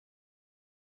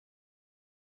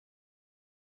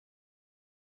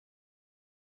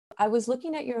I was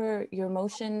looking at your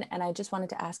motion, and I just wanted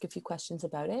to ask a few questions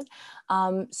about it.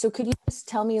 So could you just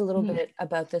tell me a little bit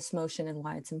about this motion and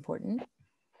why it's important?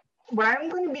 What I'm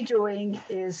going to be doing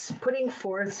is putting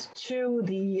forth to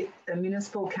the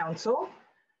municipal council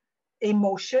a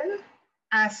motion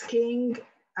asking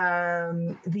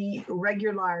the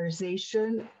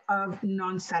regularization of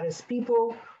non-status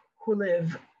people who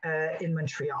live in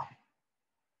Montreal.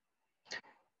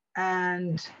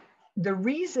 And the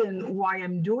reason why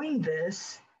I'm doing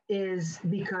this is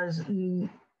because,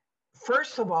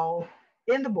 first of all,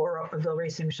 in the borough of Villeray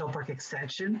Saint-Michel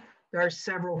Parc-Extension, there are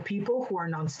several people who are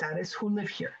non-status who live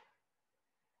here.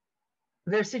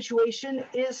 Their situation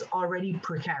is already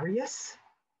precarious.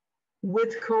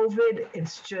 With COVID,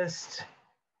 it's just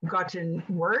gotten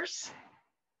worse.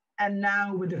 And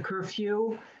now with the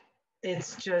curfew,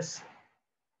 it's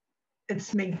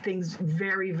made things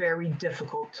very, very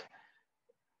difficult,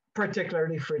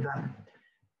 particularly for them.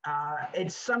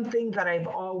 It's something that I've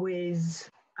always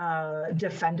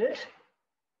defended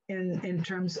in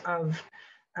terms of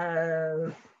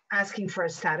asking for a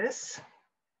status.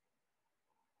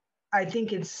 I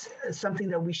think it's something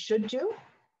that we should do.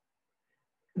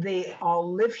 They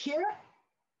all live here,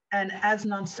 and as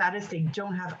non-status, they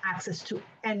don't have access to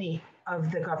any of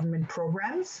the government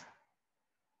programs.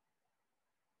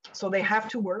 So they have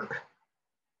to work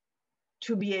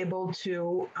to be able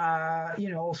to,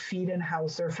 feed and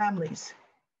house their families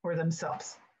or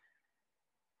themselves.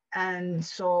 And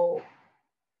so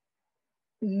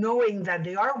knowing that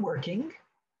they are working,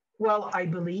 well, I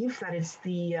believe that it's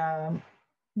the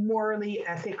morally,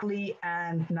 ethically,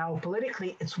 and now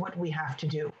politically, it's what we have to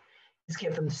do, is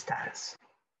give them the status.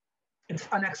 It's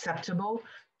unacceptable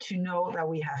to know that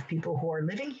we have people who are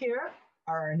living here,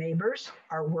 our neighbors,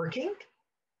 are working,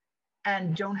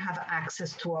 and don't have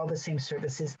access to all the same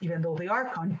services, even though they are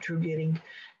contributing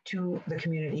to the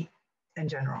community in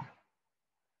general.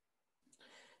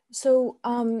 So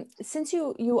since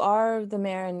you are the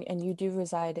mayor and you do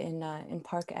reside in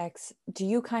Parc-Ex, do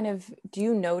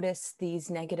you notice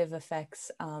these negative effects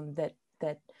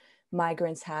that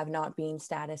migrants have not being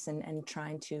status and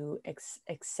trying to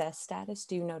access status?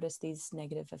 Do you notice these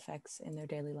negative effects in their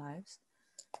daily lives?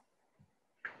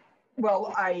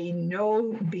 Well, I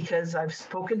know because I've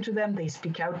spoken to them, they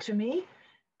speak out to me,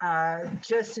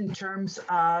 just in terms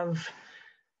of,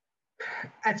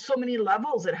 at so many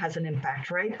levels, it has an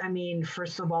impact, right? I mean,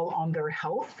 first of all, on their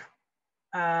health,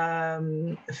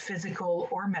 physical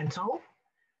or mental.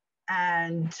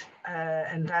 And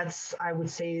that's, I would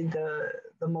say, the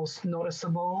most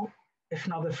noticeable, if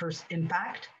not the first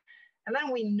impact. And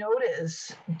then we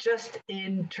notice, just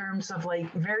in terms of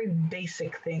like very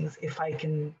basic things, if I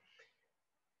can,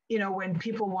 when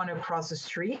people want to cross the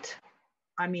street,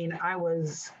 I mean, I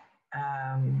was,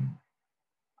 I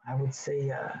would say,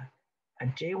 a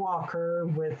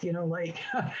jaywalker with,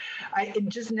 it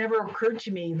just never occurred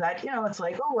to me that, it's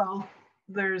like, oh, well,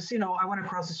 there's, I want to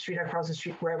cross the street, I cross the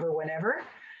street wherever, whenever.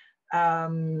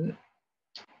 And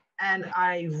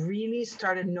I really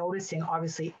started noticing,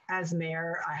 obviously, as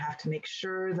mayor, I have to make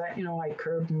sure that, I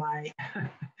curb my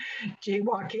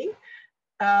jaywalking.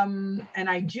 And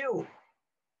I do.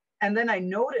 And then I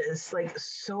noticed, like,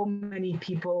 so many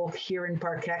people here in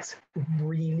Parc-Ex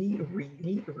really,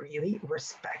 really, really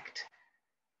respect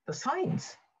the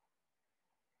signs.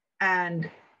 And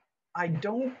I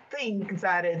don't think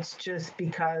that it's just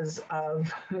because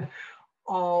of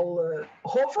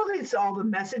hopefully it's all the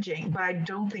messaging, but I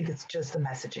don't think it's just the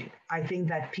messaging. I think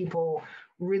that people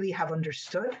really have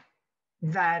understood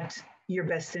that your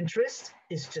best interest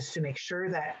is just to make sure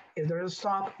that if there's a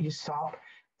stop, you stop.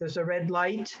 There's a red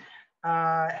light,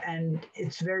 and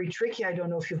it's very tricky. I don't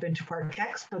know if you've been to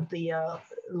Parc-Ex, but the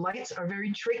lights are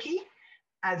very tricky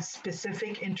at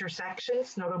specific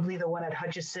intersections, notably the one at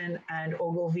Hutchison and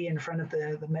Ogilvie in front of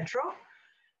the metro.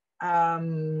 A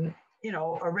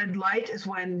red light is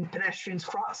when pedestrians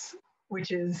cross,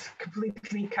 which is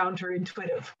completely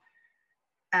counterintuitive.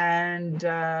 And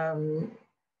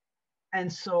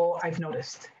so I've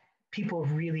noticed people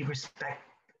really respect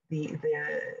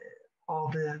all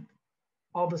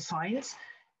the signs,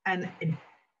 and it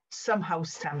somehow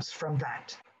stems from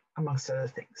that, amongst other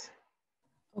things.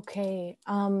 Okay.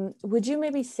 Would you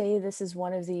maybe say this is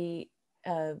one of the,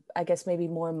 I guess maybe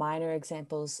more minor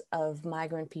examples of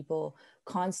migrant people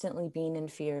constantly being in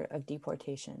fear of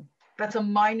deportation? That's a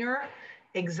minor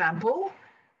example,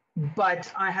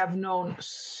 but I have known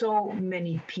so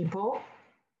many people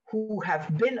who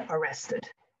have been arrested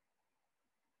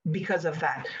because of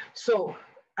that. So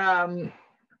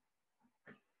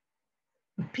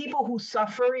people who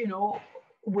suffer,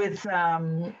 with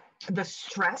the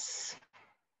stress,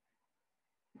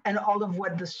 and all of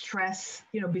what the stress,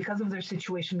 because of their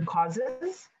situation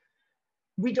causes,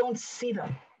 we don't see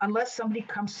them. Unless somebody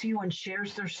comes to you and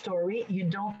shares their story, you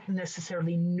don't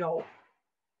necessarily know,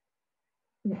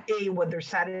 A, what their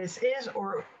status is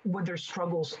or what their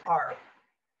struggles are.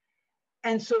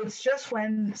 And so it's just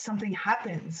when something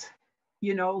happens,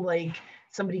 like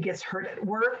somebody gets hurt at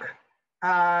work,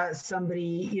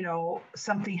 somebody,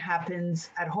 something happens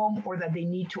at home, or that they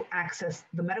need to access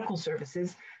the medical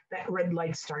services, that red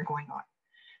lights start going on.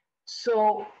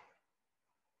 So,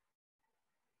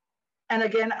 and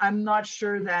again, I'm not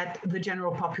sure that the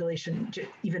general population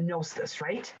even knows this,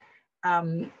 right?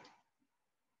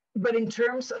 But in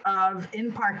terms of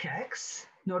in Parc-Ex,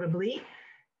 notably,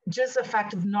 just the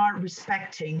fact of not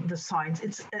respecting the signs,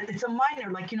 it's a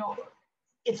minor,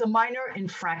 it's a minor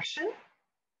infraction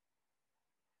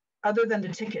other than the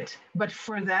ticket, but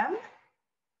for them,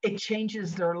 it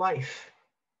changes their life.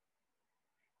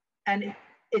 And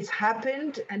it's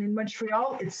happened, and in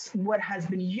Montreal, it's what has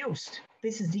been used.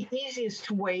 This is the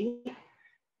easiest way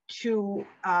to,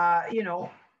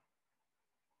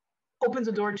 open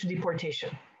the door to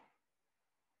deportation.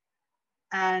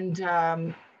 And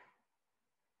so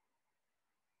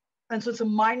it's a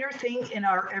minor thing in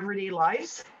our everyday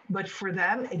lives, but for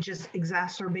them, it just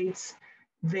exacerbates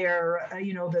their,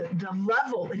 the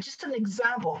level. It's just an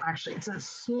example, actually. It's a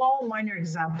small, minor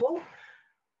example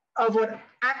of what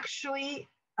actually,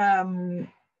 the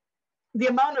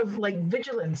amount of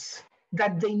vigilance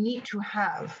that they need to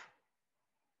have.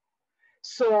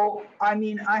 So, I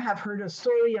mean, I have heard a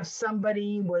story of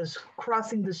somebody was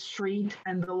crossing the street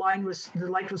and the light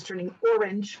was turning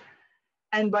orange.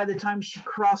 And by the time she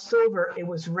crossed over, it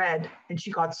was red and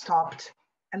she got stopped.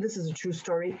 And this is a true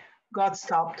story, got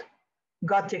stopped,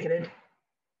 got ticketed.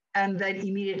 And then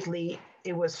immediately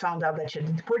it was found out that she had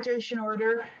a deportation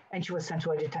order and she was sent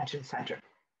to a detention center.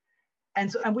 And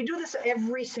so, and we do this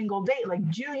every single day. Like,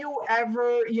 do you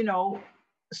ever,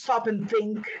 stop and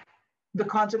think the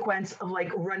consequence of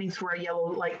running through a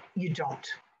yellow light? You don't.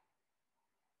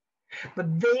 But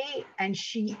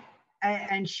she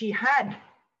had,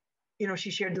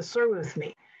 she shared the story with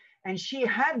me, and she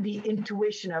had the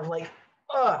intuition of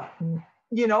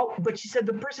but she said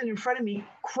the person in front of me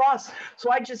crossed.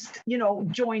 So I just,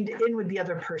 joined in with the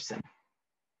other person.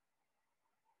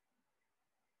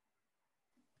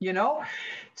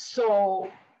 So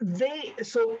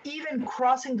even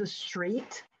crossing the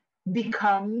street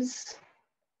becomes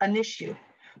an issue.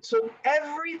 So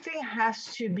everything has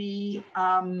to be,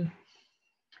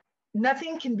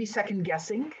 nothing can be second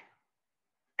guessing.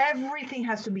 Everything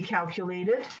has to be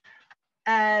calculated,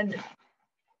 and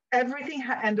everything,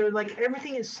 and they're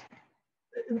everything is,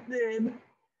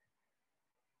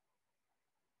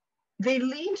 they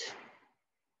lead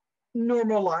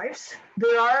normal lives.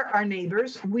 They are our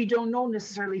neighbors. We don't know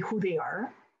necessarily who they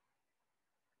are,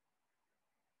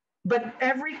 but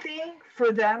everything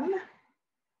for them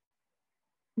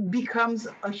becomes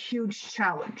a huge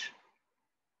challenge.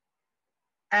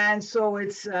 And so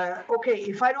it's, okay,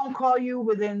 if I don't call you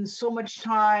within so much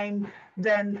time,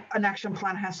 then an action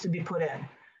plan has to be put in.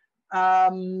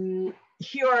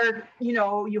 Here,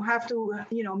 you have to,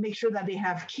 make sure that they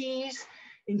have keys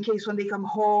in case when they come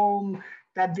home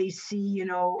that they see,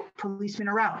 policemen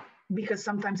around, because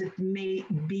sometimes it may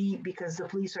be because the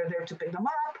police are there to pick them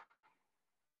up,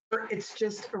 or it's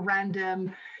just a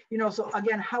random, so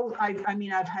again,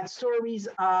 I've had stories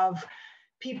of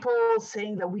people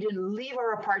saying that we didn't leave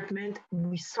our apartment,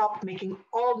 we stopped making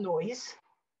all noise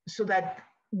so that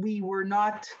we were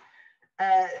not,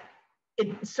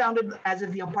 it sounded as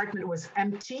if the apartment was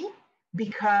empty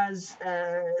because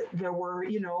there were,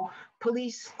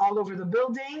 police all over the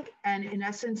building. And in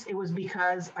essence, it was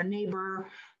because a neighbor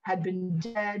had been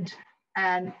dead,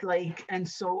 and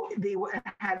so they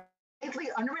had a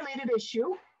completely unrelated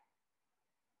issue.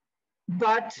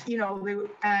 But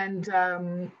and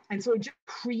so it just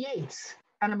creates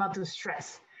an amount of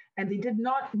stress, and they did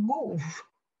not move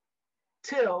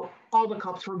till all the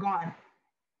cops were gone,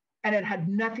 and it had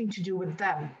nothing to do with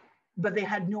them, but they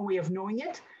had no way of knowing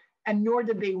it, and nor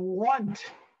did they want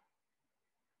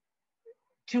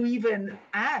to even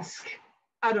ask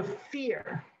out of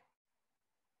fear.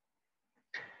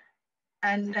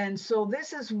 And so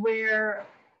this is where,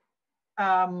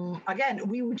 again,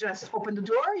 we would just open the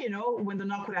door, when the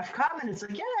knock would have come, and it's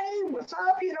like, yeah, hey, what's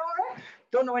up,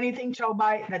 don't know anything, ciao,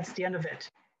 bye, that's the end of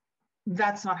it.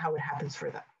 That's not how it happens for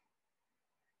them.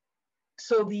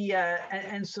 So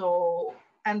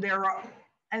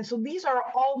so these are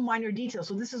all minor details.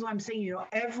 So this is what I'm saying,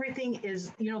 everything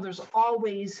is, there's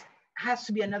always has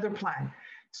to be another plan.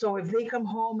 So if they come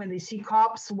home and they see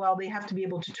cops, well, they have to be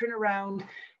able to turn around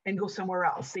and go somewhere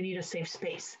else. They need a safe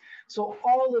space. So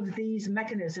all of these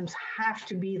mechanisms have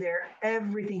to be there.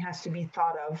 Everything has to be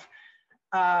thought of.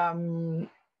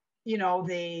 You know,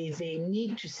 they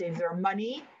need to save their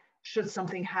money. Should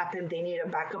something happen, they need a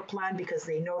backup plan because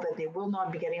they know that they will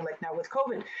not be getting, like now with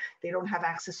COVID, they don't have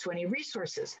access to any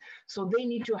resources. So they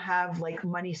need to have like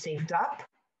money saved up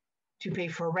to pay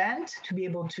for rent, to be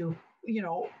able to, you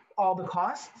know, all the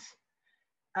costs.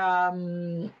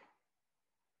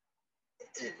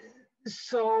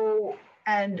 So,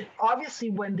 and obviously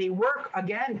when they work,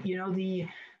 again, you know,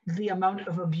 the amount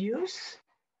of abuse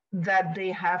that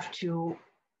they have to,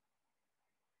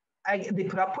 they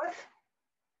put up with,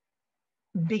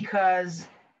 because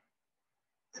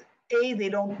they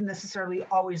don't necessarily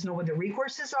always know what the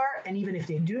recourses are. And even if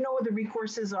they do know what the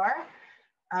recourses are,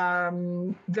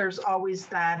 there's always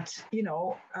that, you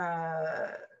know,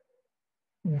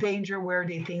 danger where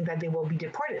they think that they will be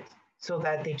deported, so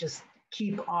that they just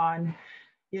keep on,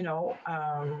 you know,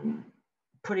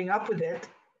 putting up with it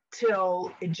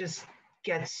till it just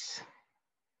gets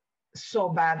so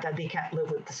bad that they can't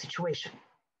live with the situation.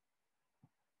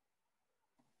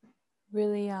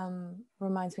 Really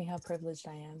reminds me how privileged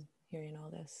I am hearing all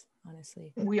this,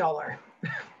 honestly. We all are.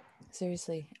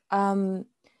 Seriously.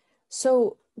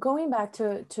 So going back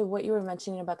to what you were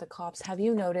mentioning about the cops, have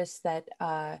you noticed that,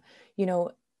 you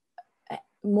know,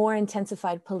 more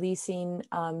intensified policing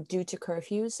due to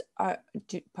curfews,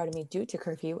 due to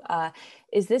curfew,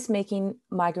 is this making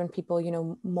migrant people, you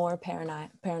know, more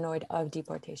paranoid of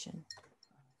deportation?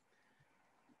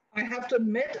 I have to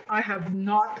admit, I have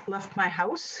not left my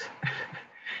house,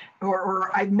 or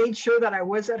I made sure that I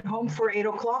was at home for 8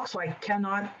 o'clock, so I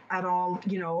cannot at all,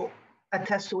 you know,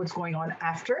 attest to what's going on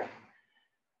after.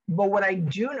 But what I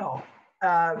do know,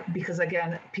 because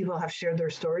again, people have shared their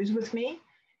stories with me,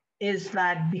 is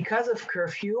that because of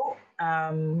curfew,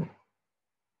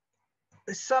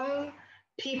 some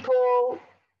people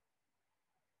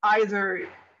either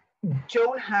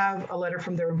don't have a letter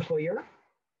from their employer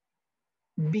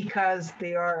because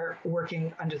they are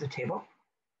working under the table.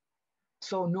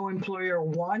 So no employer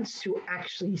wants to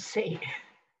actually say,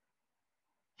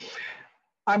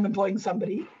 I'm employing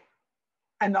somebody,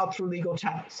 and not through legal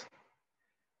channels.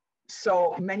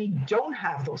 So many don't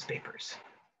have those papers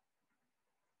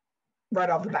right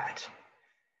off the bat.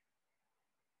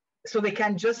 So they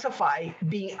can justify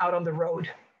being out on the road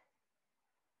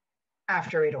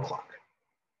after 8 o'clock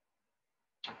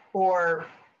or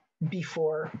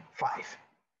before 5.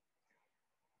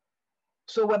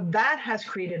 So what that has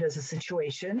created as a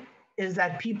situation is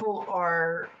that people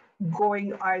are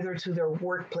going either to their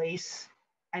workplace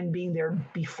and being there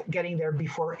before, getting there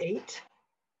before 8.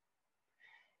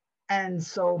 And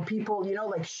so people, you know,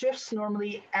 like shifts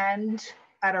normally end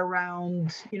at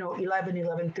around, you know, 11,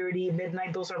 11:30,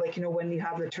 midnight. Those are like, you know, when you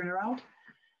have the turnaround.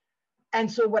 And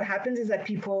so what happens is that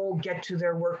people get to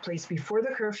their workplace before the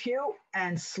curfew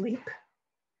and sleep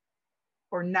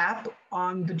or nap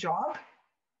on the job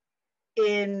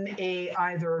in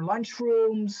either lunch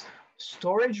rooms,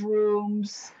 storage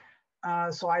rooms,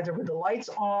 so either with the lights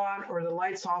on or the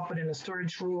lights off, but in a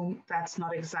storage room. That's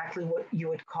not exactly what you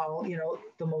would call, you know,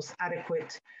 the most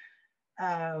adequate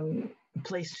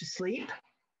place to sleep.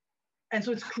 And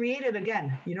so it's created,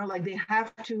 again, you know, like they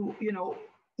have to, you know,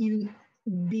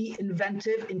 be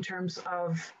inventive in terms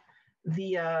of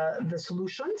the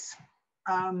solutions.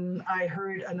 I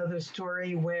heard another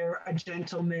story where a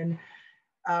gentleman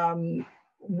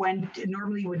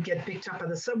normally would get picked up at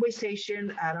the subway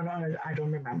station. I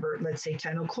don't remember, let's say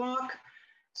 10 o'clock,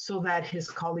 so that his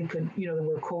colleague could, you know, they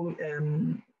were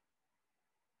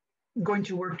going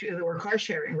to work, they were car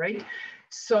sharing, right?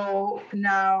 So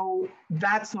now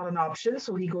that's not an option.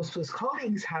 So he goes to his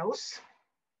colleague's house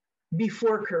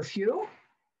before curfew.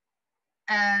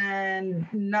 And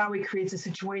now it creates a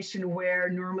situation where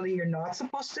normally you're not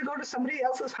supposed to go to somebody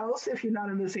else's house if you're not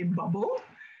in the same bubble.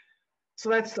 So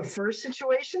that's the first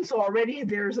situation. So already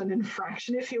there's an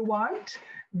infraction, if you want.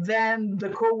 Then the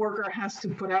coworker has to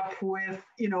put up with,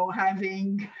 you know,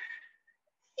 having,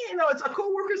 you know, it's a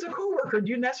coworker's a coworker.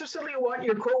 Do you necessarily want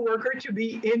your coworker to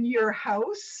be in your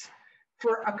house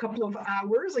for a couple of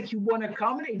hours? Like, you want to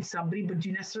accommodate somebody, but do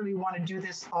you necessarily want to do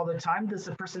this all the time? Does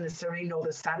the person necessarily know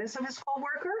the status of his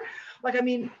coworker? Like, I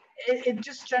mean, it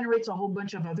just generates a whole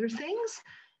bunch of other things.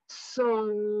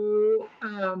 So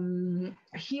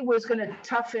he was going to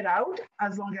tough it out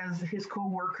as long as his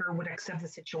coworker would accept the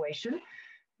situation.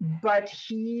 But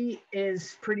he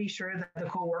is pretty sure that the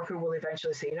coworker will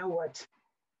eventually say, you know what?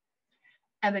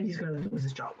 And then he's going to lose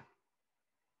his job.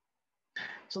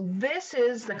 So this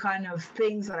is the kind of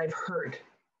things that I've heard.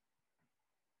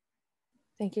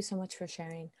 Thank you so much for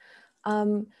sharing.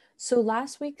 So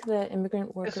last week, the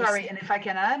immigrant workers. Sorry, and if I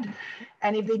can add,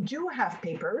 and if they do have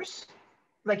papers,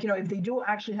 like, if they do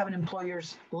actually have an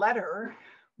employer's letter,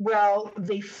 well,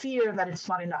 they fear that it's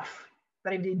not enough.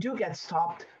 That if they do get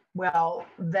stopped, well,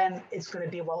 then it's going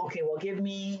to be, well, okay, well, give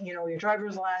me, your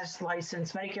driver's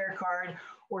license, Medicare card,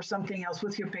 or something else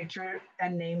with your picture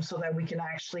and name so that we can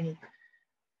actually.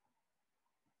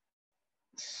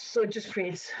 So it just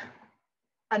creates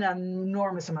an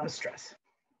enormous amount of stress.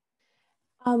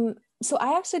 So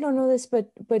I actually don't know this,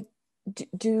 but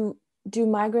do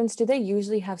migrants, do they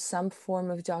usually have some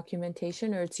form of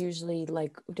documentation, or it's usually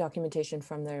like documentation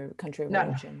from their country of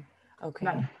origin? Okay.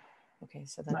 None. Okay,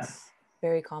 so that's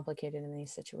very complicated in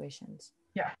these situations.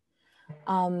 Yeah.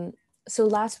 So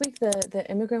last week, the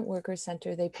Immigrant Workers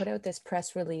Center, they put out this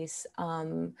press release,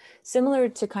 similar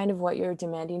to kind of what you're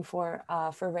demanding for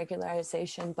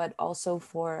regularization, but also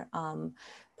for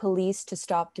police to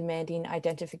stop demanding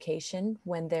identification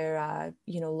when they're,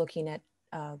 looking at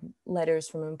letters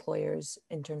from employers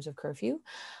in terms of curfew.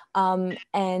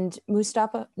 And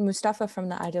Mustafa from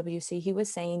the IWC, he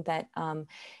was saying that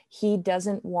he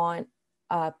doesn't want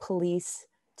police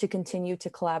to continue to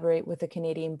collaborate with the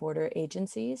Canadian border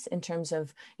agencies in terms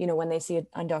of, when they see an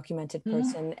undocumented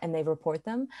person and they report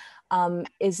them.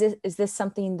 Is this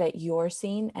something that you're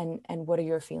seeing, and what are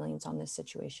your feelings on this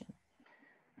situation?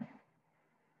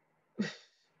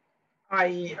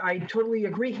 I totally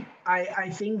agree. I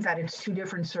think that it's two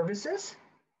different services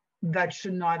that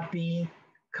should not be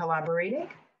collaborating.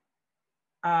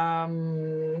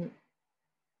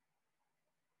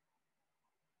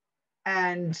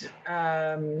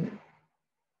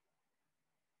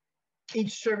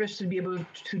 Each service should be able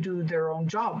to do their own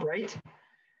job, right?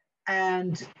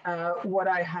 And what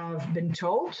I have been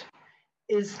told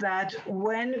is that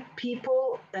when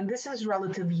people, and this is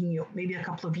relatively new, maybe a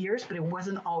couple of years, but it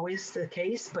wasn't always the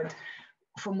case, but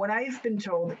from what I've been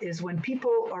told is when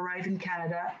people arrive in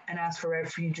Canada and ask for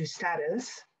refugee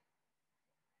status,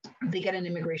 they get an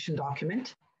immigration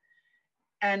document.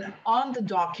 And on the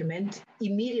document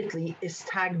immediately is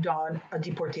tagged on a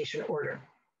deportation order.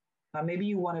 Now, maybe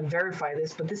you want to verify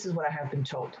this, but this is what I have been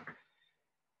told.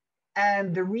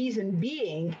 And the reason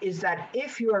being is that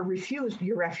if you are refused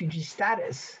your refugee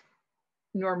status,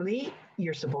 normally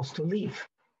you're supposed to leave,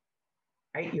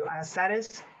 right? You ask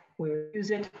status, we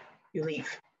refuse it, you leave.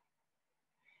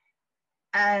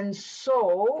 And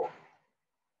so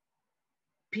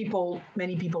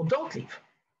many people don't leave.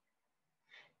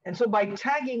 And so by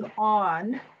tagging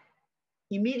on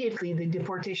immediately the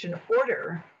deportation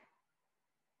order,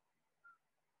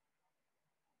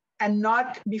 and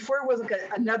not, before it was like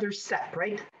another step,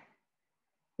 right?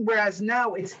 Whereas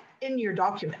now it's in your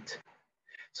document.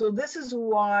 So this is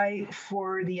why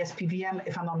for the SPVM,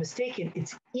 if I'm not mistaken,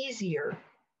 it's easier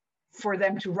for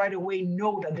them to right away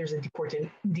know that there's a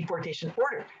deportation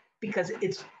order because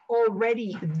it's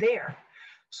already there.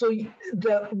 So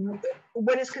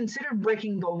what is considered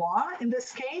breaking the law in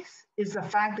this case is the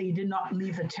fact that you did not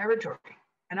leave the territory.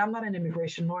 And I'm not an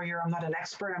immigration lawyer, I'm not an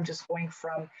expert, I'm just going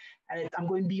from, and I'm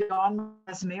going beyond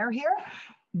as mayor here,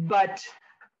 but,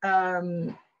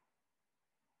 and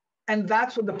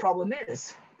that's what the problem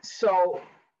is. So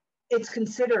it's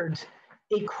considered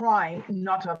a crime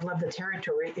not to have left the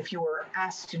territory if you were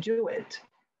asked to do it.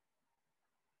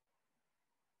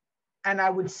 And I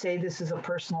would say this is a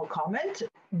personal comment,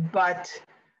 but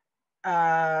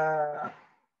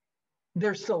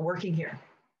they're still working here.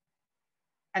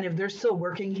 And if they're still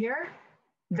working here,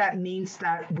 that means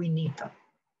that we need them.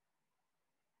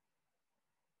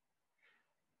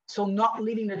 So not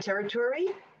leaving the territory,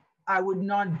 I would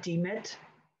not deem it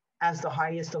as the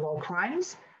highest of all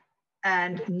crimes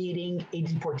and needing a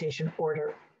deportation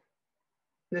order.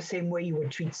 The same way you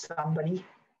would treat somebody,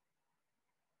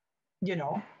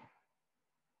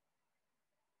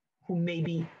 who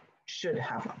maybe should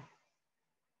have them.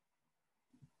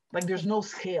 Like there's no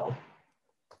scale.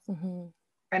 Mm-hmm.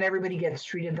 And everybody gets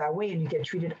treated that way, and you get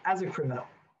treated as a criminal.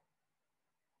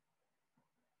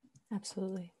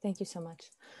 Absolutely. Thank you so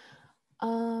much.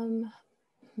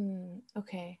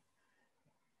 Okay.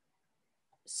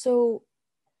 So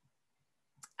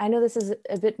I know this is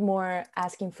a bit more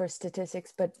asking for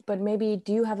statistics, but maybe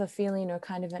do you have a feeling or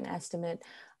kind of an estimate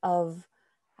of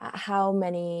how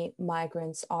many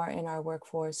migrants are in our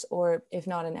workforce, or if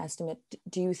not an estimate,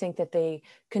 do you think that they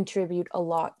contribute a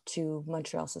lot to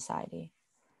Montreal society?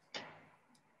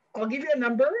 I'll give you a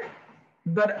number,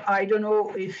 but I don't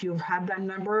know if you've had that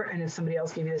number, and if somebody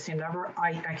else gave you the same number,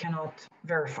 I cannot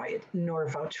verify it nor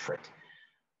vouch for it.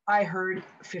 I heard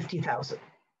 50,000.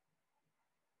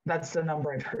 That's the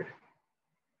number I've heard.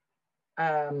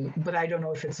 but I don't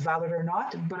know if it's valid or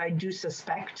not, but I do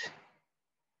suspect.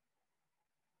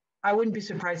 I wouldn't be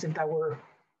surprised if that were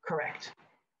correct.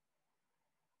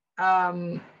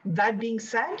 That being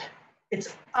said,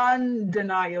 it's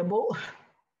undeniable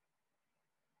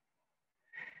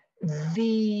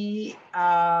the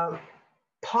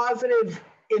positive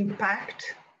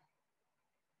impact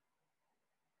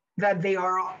that they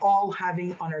are all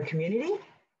having on our community.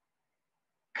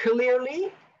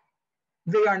 Clearly,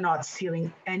 they are not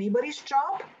stealing anybody's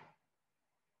job.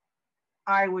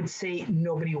 I would say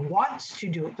nobody wants to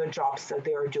do the jobs that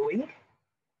they are doing.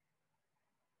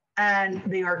 And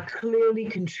they are clearly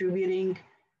contributing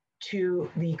to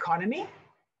the economy.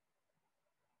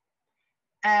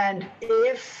 And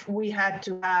if we had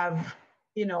to have,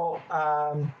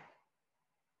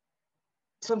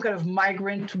 some kind of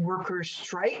migrant workers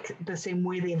strike, the same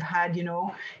way they've had,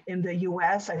 in the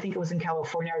US, I think it was in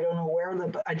California, I don't know where,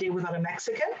 a day without a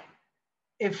Mexican.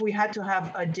 If we had to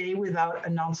have a day without a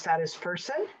non-status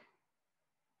person,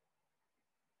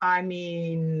 I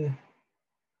mean,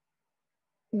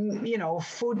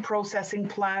 food processing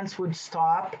plants would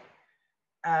stop.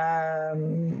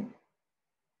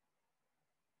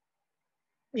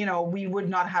 We would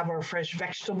not have our fresh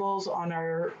vegetables on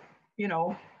our,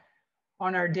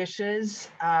 on our dishes,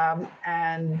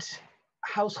 and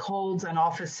households and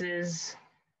offices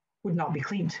would not be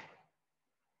cleaned.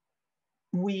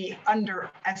 We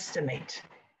underestimate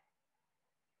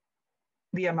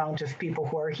the amount of people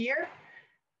who are here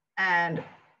and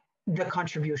the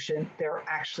contribution they're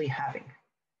actually having.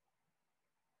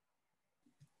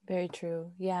 Very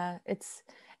true. Yeah,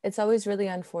 it's always really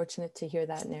unfortunate to hear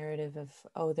that narrative of,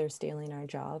 oh, they're stealing our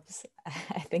jobs.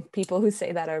 I think people who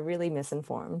say that are really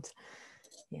misinformed.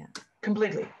 Yeah.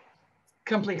 Completely.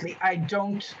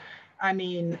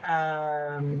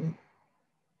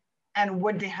 And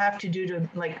what they have to do to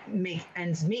make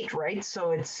ends meet, right?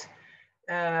 So it's,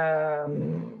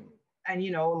 and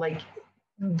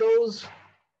those,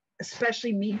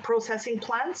 especially meat processing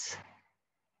plants,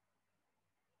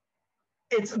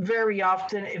 it's very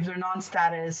often, if they're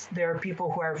non-status, there are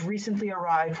people who have recently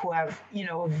arrived, who have,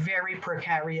 very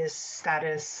precarious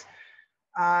status.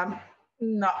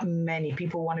 Not many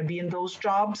people want to be in those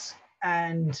jobs.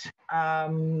 And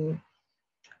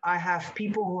I have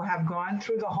people who have gone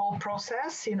through the whole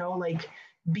process,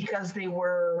 because they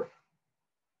were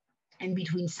in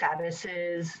between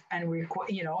statuses and,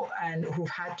 and who've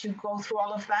had to go through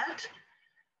all of that.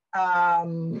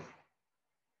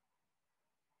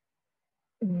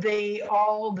 They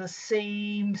all the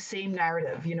same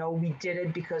narrative. We did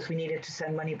it because we needed to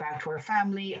send money back to our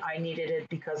family. I needed it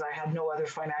because I had no other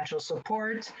financial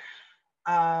support.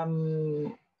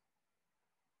 And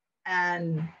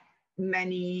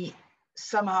many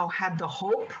somehow had the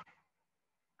hope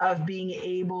of being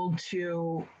able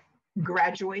to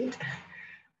graduate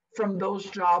from those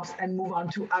jobs and move on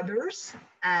to others.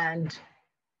 And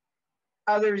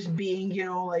others being,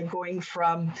 going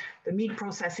from the meat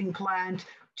processing plant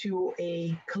to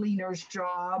a cleaner's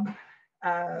job.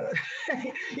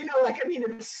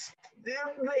 It's,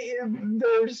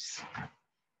 there's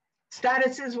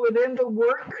statuses within the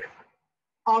work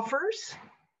offers.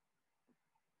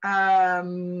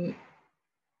 And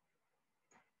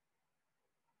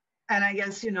I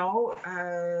guess,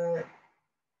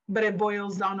 but it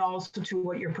boils down also to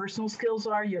what your personal skills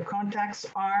are, your contacts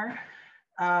are.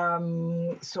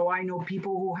 So I know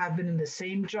people who have been in the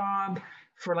same job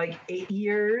for 8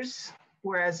 years,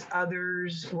 whereas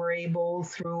others were able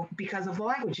because of the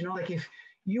language, if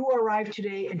you arrive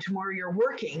today and tomorrow you're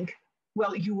working,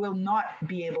 well, you will not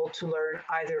be able to learn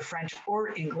either French or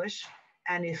English.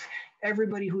 And if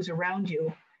everybody who's around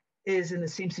you is in the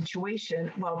same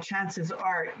situation, well, chances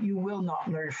are you will not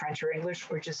learn French or English,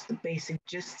 or just the basic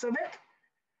gists of it.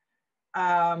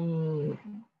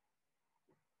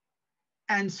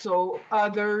 And so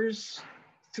others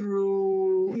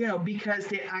through, because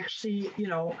they actually,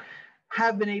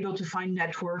 have been able to find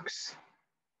networks,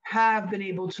 have been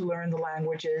able to learn the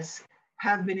languages,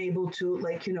 have been able to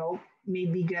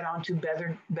maybe get onto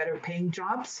better paying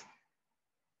jobs.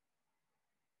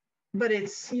 But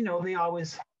it's, they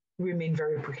always remain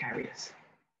very precarious.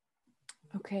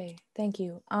 Okay, thank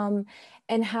you.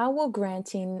 And how will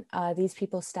granting these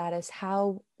people status,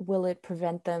 how will it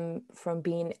prevent them from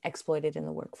being exploited in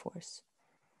the workforce?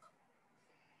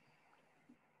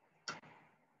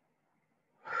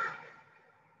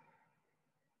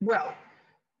 Well,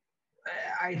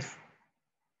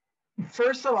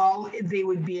 first of all, they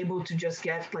would be able to just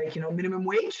get minimum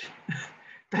wage.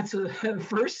 That's a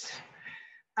first.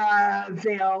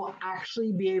 They'll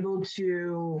actually be able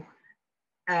to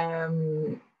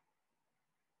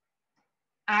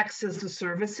access the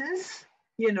services,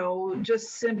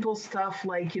 just simple stuff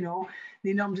like,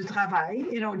 les normes du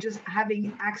travail, just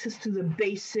having access to the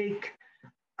basic,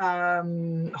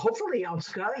 hopefully en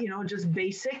tout cas, just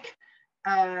basic,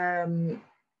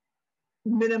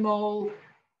 minimal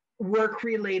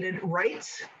work-related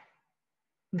rights.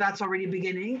 That's already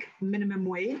beginning, minimum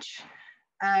wage.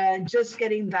 Just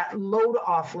getting that load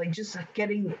off, like just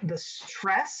getting the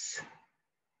stress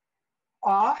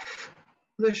off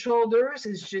the shoulders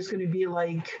is just going to be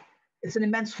like, it's an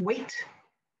immense weight.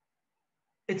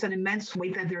 It's an immense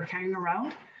weight that they're carrying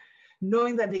around,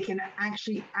 knowing that they can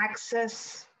actually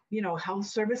access, health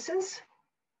services.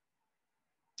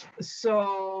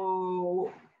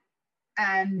 So,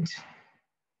 and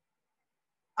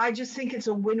I just think it's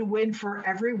a win-win for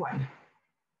everyone.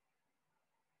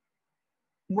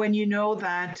 When you know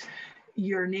that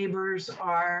your neighbors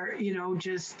are,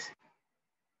 just,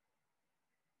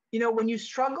 when you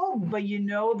struggle, but you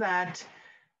know that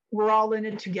we're all in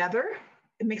it together,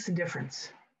 it makes a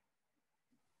difference.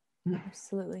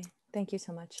 Absolutely. Thank you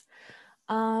so much.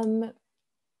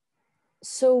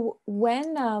 So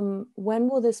when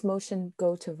will this motion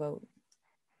go to vote?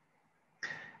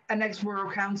 Next borough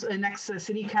council, next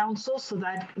city council. So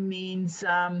that means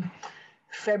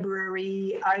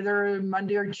February, either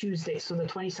Monday or Tuesday. So the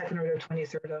 22nd or the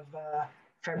 23rd of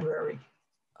February.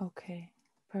 Okay,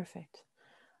 perfect.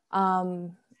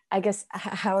 I guess,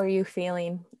 how are you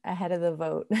feeling ahead of the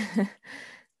vote?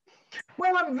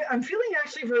 Well, I'm feeling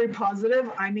actually very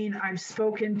positive. I mean, I've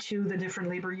spoken to the different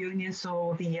labor unions,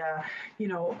 so the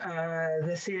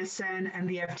the CSN and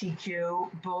the FTQ.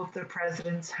 Both the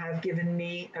presidents have given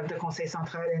me, of the Conseil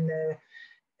Central and the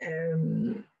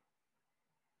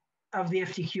of the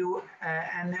FTQ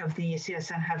and of the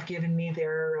CSN, have given me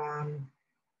their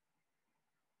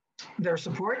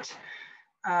support.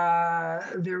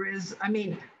 There is, I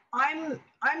mean, I'm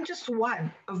just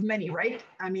one of many, right?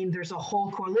 I mean, there's a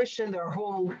whole coalition, there are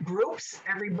whole groups,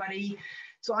 everybody.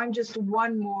 So I'm just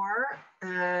one more,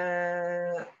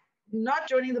 not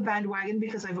joining the bandwagon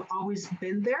because I've always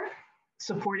been there,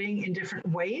 supporting in different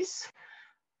ways.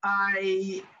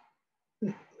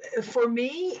 For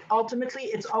me, ultimately,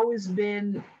 it's always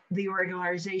been the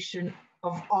regularization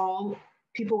of all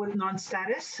people with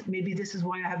non-status. Maybe this is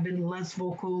why I have been less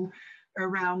vocal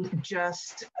around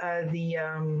just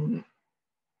the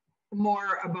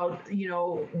more about,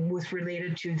 was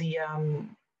related to the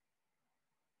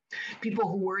people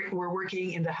who were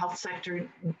working in the health sector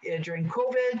during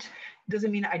COVID.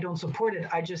 Doesn't mean I don't support it.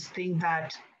 I just think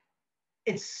that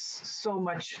it's so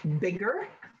much bigger.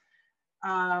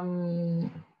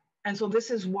 And so this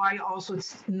is why also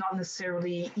it's not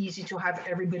necessarily easy to have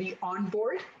everybody on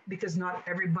board, because not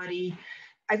everybody,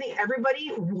 I think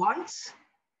everybody wants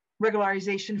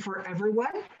regularization for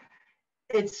everyone.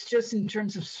 It's just in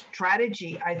terms of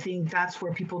strategy, I think that's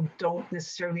where people don't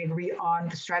necessarily agree on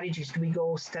the strategies. Do we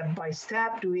go step by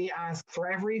step? Do we ask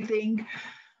for everything?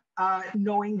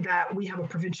 Knowing that we have a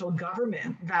provincial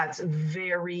government that's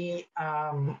very,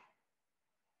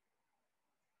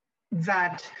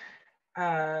 that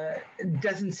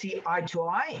doesn't see eye to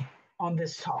eye on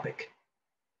this topic.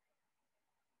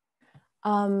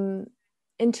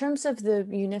 In terms of the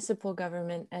municipal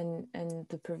government and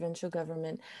the provincial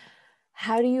government,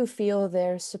 how do you feel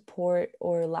their support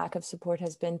or lack of support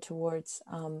has been towards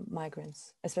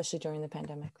migrants, especially during the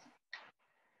pandemic?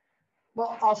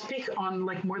 Well, I'll speak on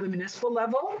like more the municipal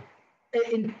level.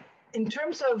 In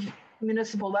terms of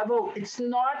municipal level, it's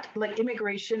not like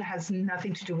immigration has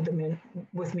nothing to do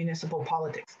with municipal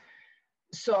politics.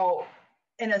 So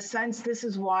in a sense, this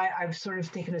is why I've sort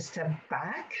of taken a step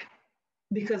back,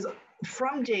 because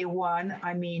from day one,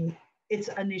 I mean, it's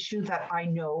an issue that I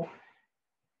know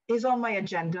is on my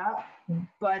agenda,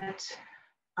 but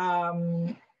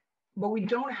we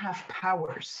don't have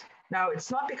powers. Now, it's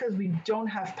not because we don't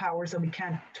have powers that we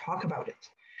can't talk about it,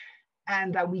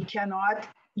 and that we cannot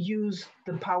use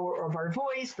the power of our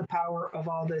voice, the power of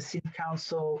all the city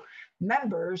council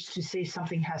members to say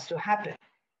something has to happen.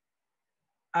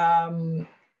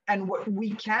 And what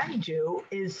we can do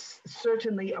is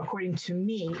certainly, according to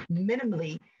me,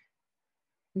 minimally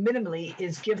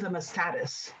is give them a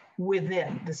status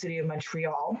within the city of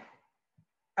Montreal,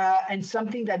 and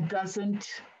something that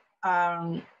doesn't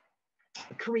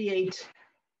create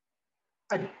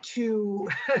two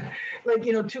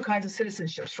kinds of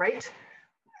citizenships, right?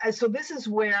 And so this is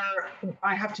where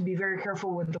I have to be very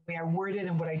careful with the way I word it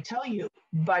and what I tell you,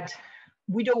 but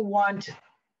we don't want,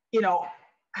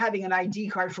 having an ID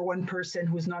card for one person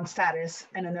who's non-status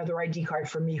and another ID card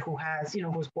for me who has,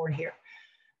 who's born here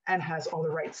and has all the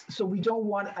rights. So we don't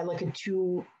want like a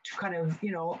two kind of,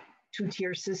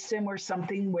 two-tier system or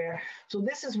something where, so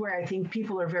this is where I think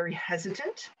people are very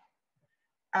hesitant,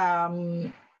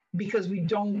 because we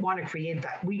don't want to create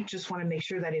that. We just want to make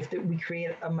sure that if we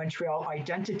create a Montreal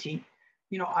identity,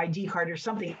 ID card or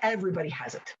something, everybody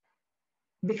has it,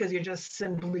 because you're just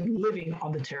simply living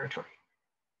on the territory.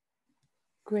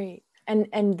 Great.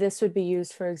 And this would be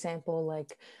used, for example,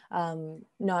 like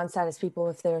non-status people,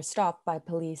 if they're stopped by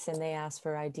police and they ask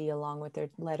for ID along with their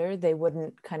letter, they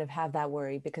wouldn't kind of have that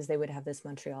worry because they would have this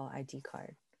Montreal ID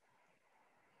card.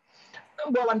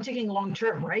 Well, I'm thinking long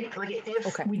term, right? Like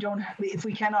if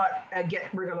we cannot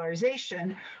get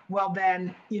regularization, well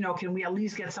then, can we at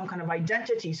least get some kind of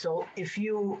identity? So if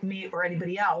you, me, or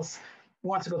anybody else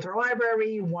wants to go to the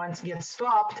library, wants to get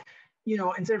stopped,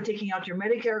 instead of taking out your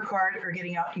Medicare card or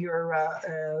getting out your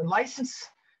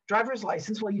driver's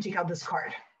license, well, you take out this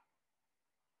card.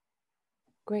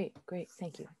 Great.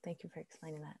 Thank you for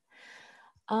explaining that.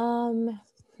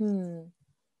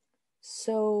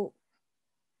 So.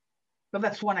 But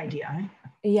that's one idea. Eh?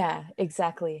 Yeah,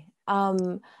 exactly.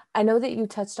 I know that you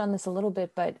touched on this a little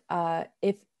bit, but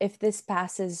if this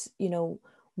passes,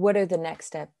 what are the next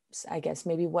steps? I guess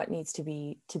maybe what needs to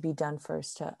be done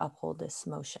first to uphold this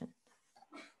motion.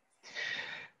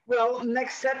 Well,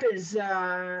 next step is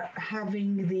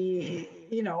having the,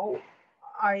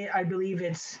 I believe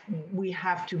we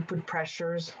have to put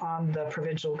pressures on the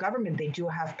provincial government. They do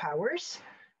have powers.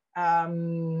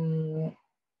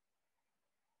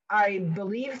 I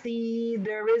believe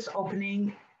there is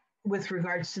opening with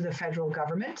regards to the federal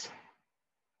government,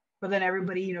 but then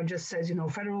everybody, just says,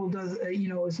 federal does,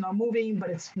 is not moving, but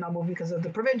it's not moving because of the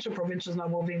provincial is not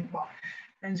moving,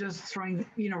 and just throwing,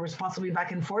 responsibility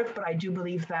back and forth. But I do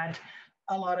believe that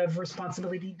a lot of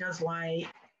responsibility does lie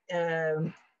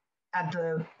at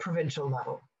the provincial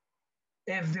level.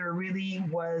 If there really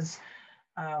was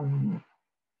a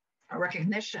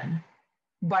recognition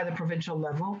by the provincial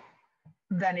level,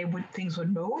 then things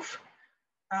would move.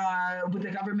 With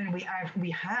the government we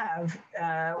have,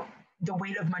 the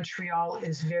weight of Montreal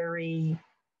is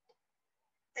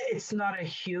it's not a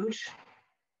huge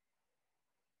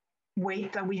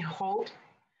weight that we hold,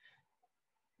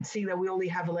 seeing that we only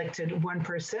have elected one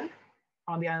person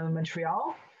on the island of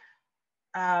Montreal.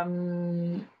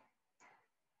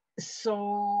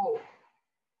 So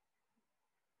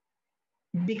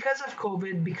because of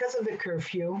COVID, because of the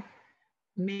curfew,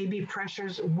 maybe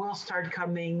pressures will start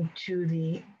coming to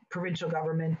the provincial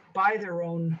government by their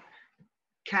own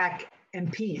CAC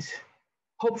MPs,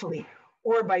 hopefully,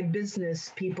 or by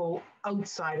business people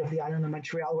outside of the island of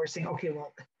Montreal who are saying, okay,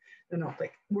 well,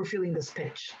 like we're feeling this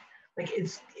pinch. Like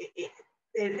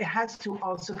it has to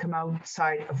also come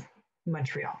outside of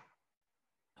Montreal.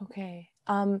 Okay.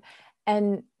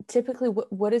 And typically,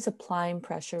 what is applying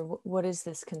pressure? What does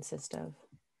this consist of?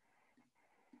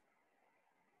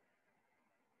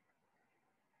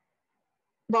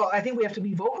 Well, I think we have to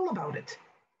be vocal about it.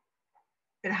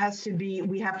 It has to be,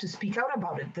 we have to speak out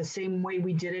about it the same way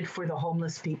we did it for the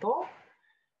homeless people,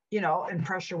 and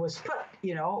pressure was put,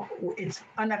 it's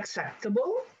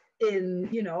unacceptable in,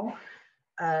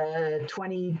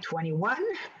 2021,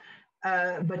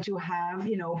 but to have,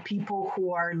 people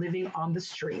who are living on the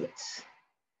streets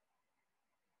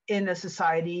in a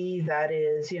society that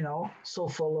is, so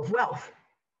full of wealth,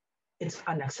 it's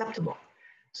unacceptable.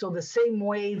 So the same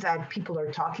way that people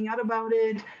are talking out about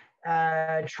it,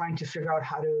 trying to figure out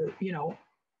how to,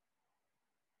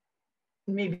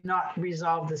 maybe not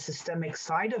resolve the systemic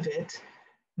side of it,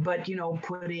 but,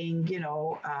 putting,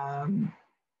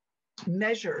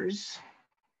 measures.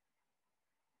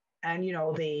 And,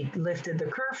 they lifted the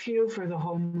curfew for the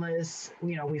homeless.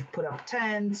 We've put up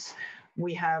tents.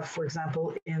 We have, for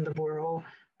example, in the Borough,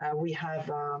 we have,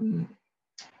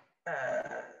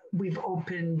 we've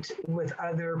opened with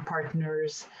other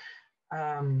partners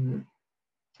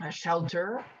a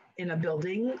shelter in a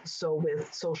building. So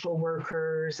with social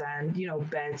workers and,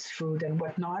 beds, food and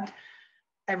whatnot,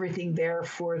 everything there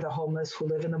for the homeless who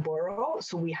live in the Borough.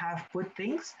 So we have put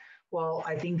things. Well,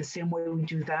 I think the same way we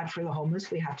do that for the homeless,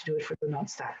 we have to do it for the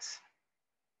non-status.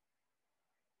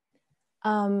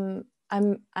 I'm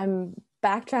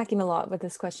backtracking a lot with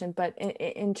this question, but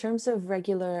in terms of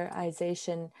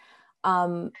regularization,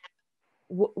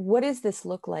 what does this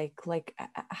look like? Like,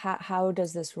 how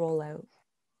does this roll out?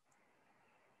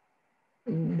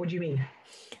 What do you mean?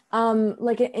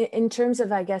 Like in terms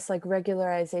of, I guess, like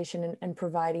regularization and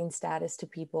providing status to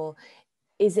people,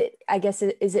 is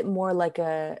it more like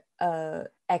a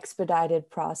expedited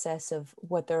process of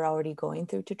what they're already going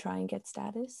through to try and get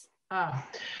status?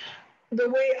 The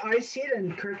way I see it,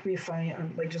 and correct me if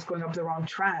I'm like just going up the wrong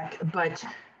track, but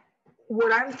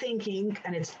what I'm thinking,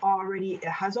 and it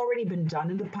has already been done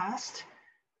in the past,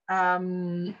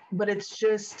 but it's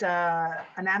just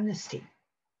an amnesty.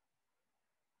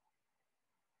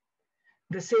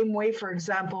 The same way, for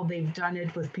example, they've done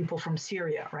it with people from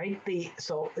Syria, right?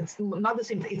 So it's not the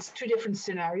same thing. It's two different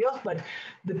scenarios, but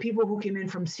the people who came in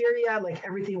from Syria, like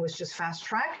everything was just fast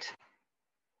tracked.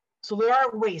 So there are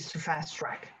ways to fast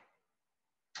track.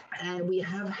 And we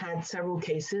have had several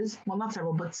cases, well, not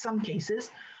several, but some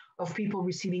cases of people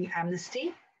receiving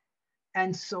amnesty.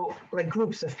 And so, like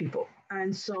groups of people.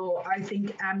 And so I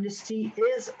think amnesty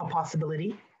is a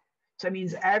possibility. So it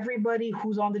means everybody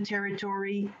who's on the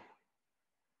territory,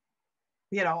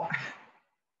 you know,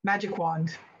 magic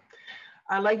wand.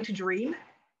 I like to dream,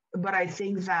 but I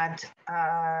think that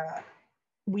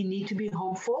we need to be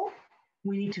hopeful.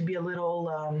 We need to be a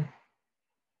little,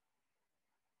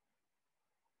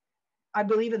 I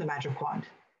believe in the magic wand,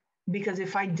 because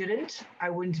if I didn't, I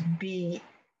wouldn't be,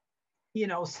 you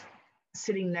know,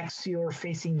 sitting next to you or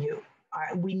facing you.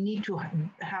 We need to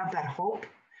have that hope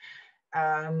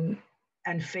and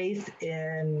faith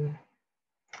in,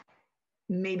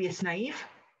 maybe it's naive,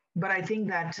 but I think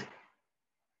that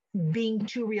being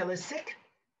too realistic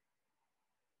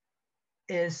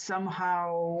is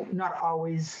somehow not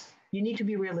always, you need to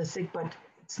be realistic, but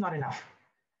it's not enough.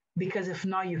 Because if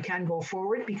not, you can't go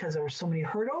forward because there are so many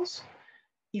hurdles,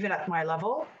 even at my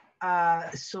level,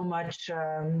 so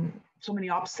many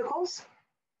obstacles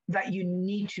that you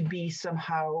need to be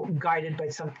somehow guided by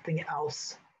something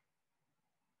else.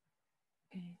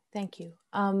 Okay, thank you.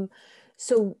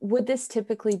 So would this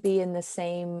typically be in the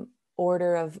same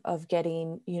order of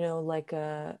getting, you know, like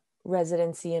a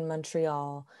residency in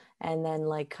Montreal and then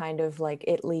like kind of like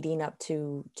it leading up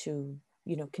to, you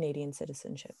know, Canadian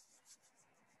citizenship?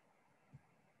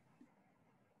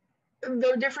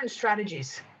 There are different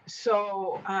strategies.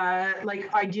 So,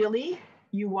 like ideally,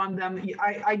 you want them.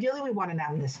 Ideally, we want an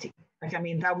amnesty. Like, I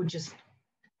mean, that would just,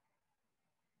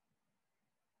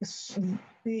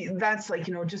 that's like,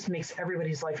 you know, just makes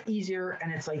everybody's life easier,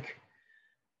 and it's like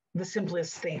the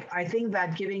simplest thing. I think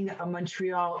that giving a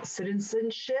Montreal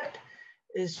citizenship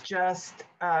is just,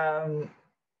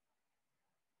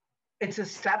 it's a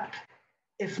step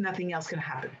if nothing else can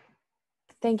happen.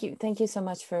 Thank you. Thank you so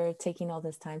much for taking all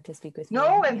this time to speak with me.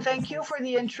 No, and thank you for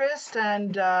the interest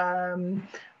and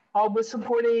always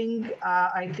supporting.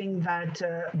 I think that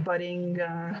budding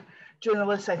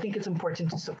journalists, I think it's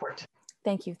important to support.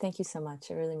 Thank you. Thank you so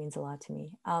much. It really means a lot to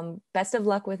me. Best of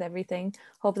luck with everything.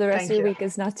 Hope the rest of your week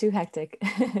is not too hectic.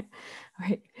 All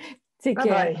right. Take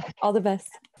care. All the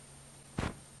best.